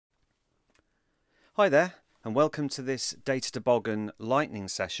Hi there, and welcome to this Data Toboggan lightning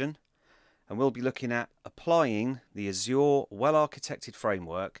session, and we'll be looking at applying the Azure Well-Architected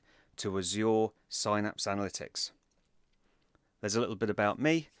Framework to Azure Synapse Analytics. There's a little bit about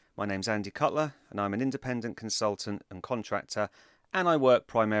me. My name's Andy Cutler, and I'm an independent consultant and contractor, and I work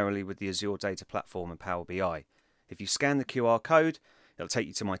primarily with the Azure Data Platform and Power BI. If you scan the QR code, it'll take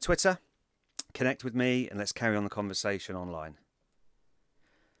you to my Twitter. Connect with me, and let's carry on the conversation online.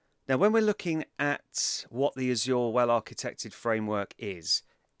 Now, when we're looking at what the Azure Well-Architected Framework is,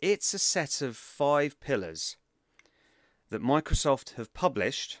 it's a set of 5 pillars that Microsoft have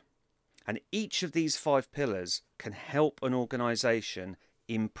published, and each of these 5 pillars can help an organization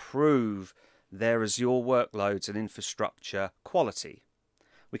improve their Azure workloads and infrastructure quality.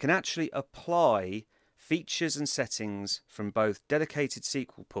 We can actually apply features and settings from both dedicated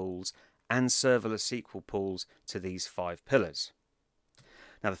SQL pools and serverless SQL pools to these 5 pillars.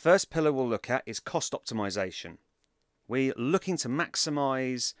 Now, the first pillar we'll look at is cost optimization. We're looking to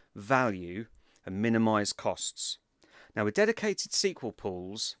maximize value and minimize costs. Now, with dedicated SQL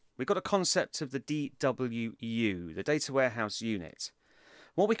pools, we've got a concept of the DWU, the Data Warehouse Unit.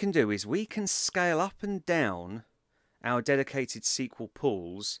 What we can do is we can scale up and down our dedicated SQL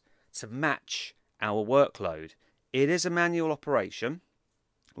pools to match our workload. It is a manual operation.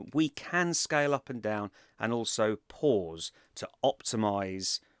 We can scale up and down and also pause to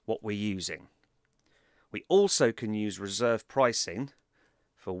optimize what we're using. We also can use reserve pricing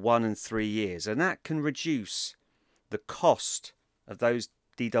for 1 and 3 years, and that can reduce the cost of those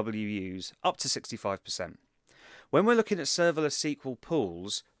DWUs up to 65%. When we're looking at serverless SQL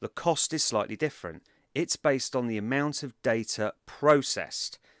pools, the cost is slightly different. It's based on the amount of data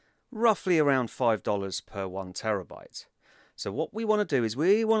processed, roughly around $5 per 1 terabyte. So what we want to do is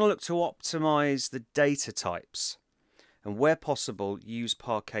we want to look to optimize the data types and, where possible, use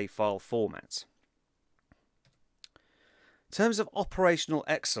Parquet file formats. In terms of operational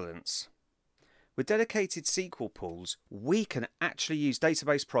excellence, with dedicated SQL pools, we can actually use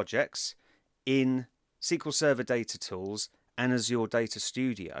database projects in SQL Server Data Tools and Azure Data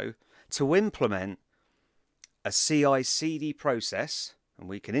Studio to implement a CI/CD process, and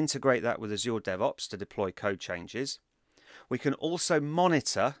we can integrate that with Azure DevOps to deploy code changes. We can also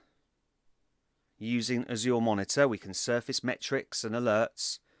monitor using Azure Monitor. We can surface metrics and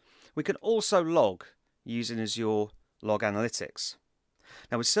alerts. We can also log using Azure Log Analytics.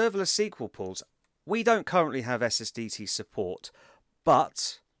 Now, with serverless SQL pools, we don't currently have SSDT support,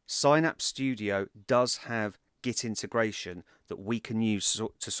 but Synapse Studio does have Git integration that we can use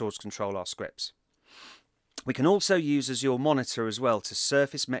to source control our scripts. We can also use Azure Monitor as well to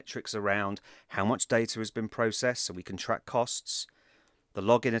surface metrics around how much data has been processed, so we can track costs, the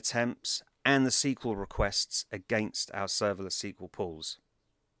login attempts, and the SQL requests against our serverless SQL pools.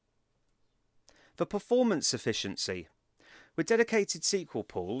 For performance efficiency, with dedicated SQL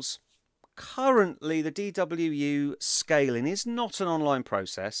pools, currently the DWU scaling is not an online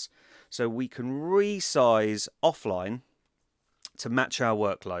process, so we can resize offline to match our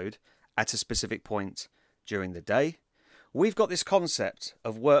workload at a specific point during the day. We've got this concept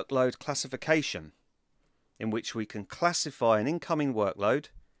of workload classification, in which we can classify an incoming workload,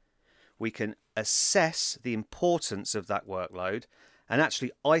 we can assess the importance of that workload, and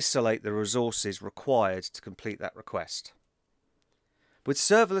actually isolate the resources required to complete that request. With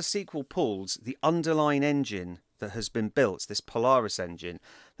serverless SQL pools, the underlying engine that has been built, this Polaris engine,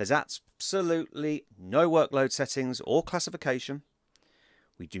 there's absolutely no workload settings or classification.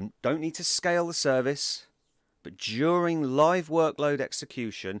 We don't need to scale the service. But during live workload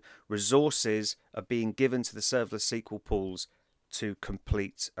execution, resources are being given to the serverless SQL pools to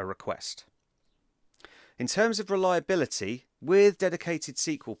complete a request. In terms of reliability, with dedicated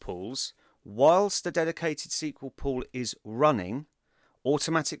SQL pools, whilst the dedicated SQL pool is running,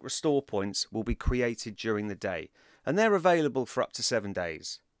 automatic restore points will be created during the day, and they're available for up to 7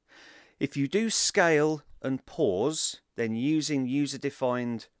 days. If you do scale and pause, then using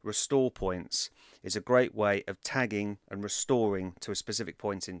user-defined restore points is a great way of tagging and restoring to a specific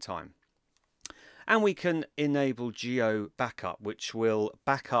point in time. And we can enable geo backup, which will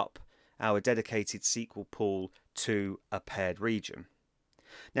back up our dedicated SQL pool to a paired region.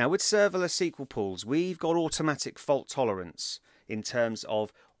 Now, with serverless SQL pools, we've got automatic fault tolerance in terms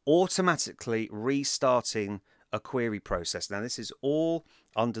of automatically restarting a query process. Now, this is all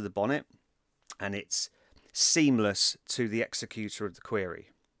under the bonnet, and it's seamless to the executor of the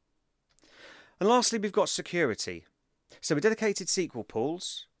query. And lastly, we've got security. So with dedicated SQL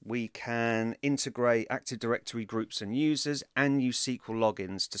pools, we can integrate Active Directory groups and users and use SQL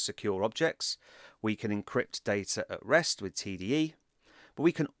logins to secure objects. We can encrypt data at rest with TDE. But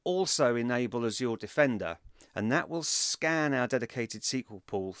we can also enable Azure Defender, and that will scan our dedicated SQL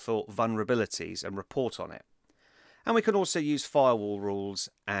pool for vulnerabilities and report on it. And we can also use firewall rules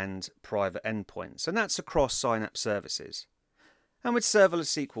and private endpoints, and that's across Synapse services. And with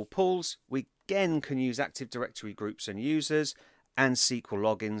serverless SQL pools, we again can use Active Directory groups and users and SQL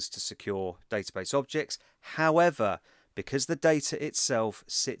logins to secure database objects. However, because the data itself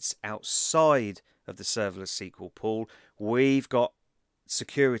sits outside of the serverless SQL pool, we've got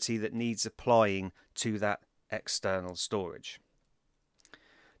security that needs applying to that external storage.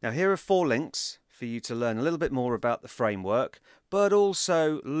 Now, here are 4 links for you to learn a little bit more about the framework, but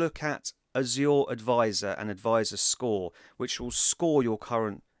also look at Azure Advisor and Advisor Score, which will score your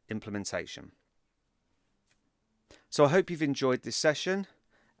current implementation. So I hope you've enjoyed this session,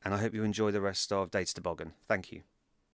 and I hope you enjoy the rest of Data Toboggan. Thank you.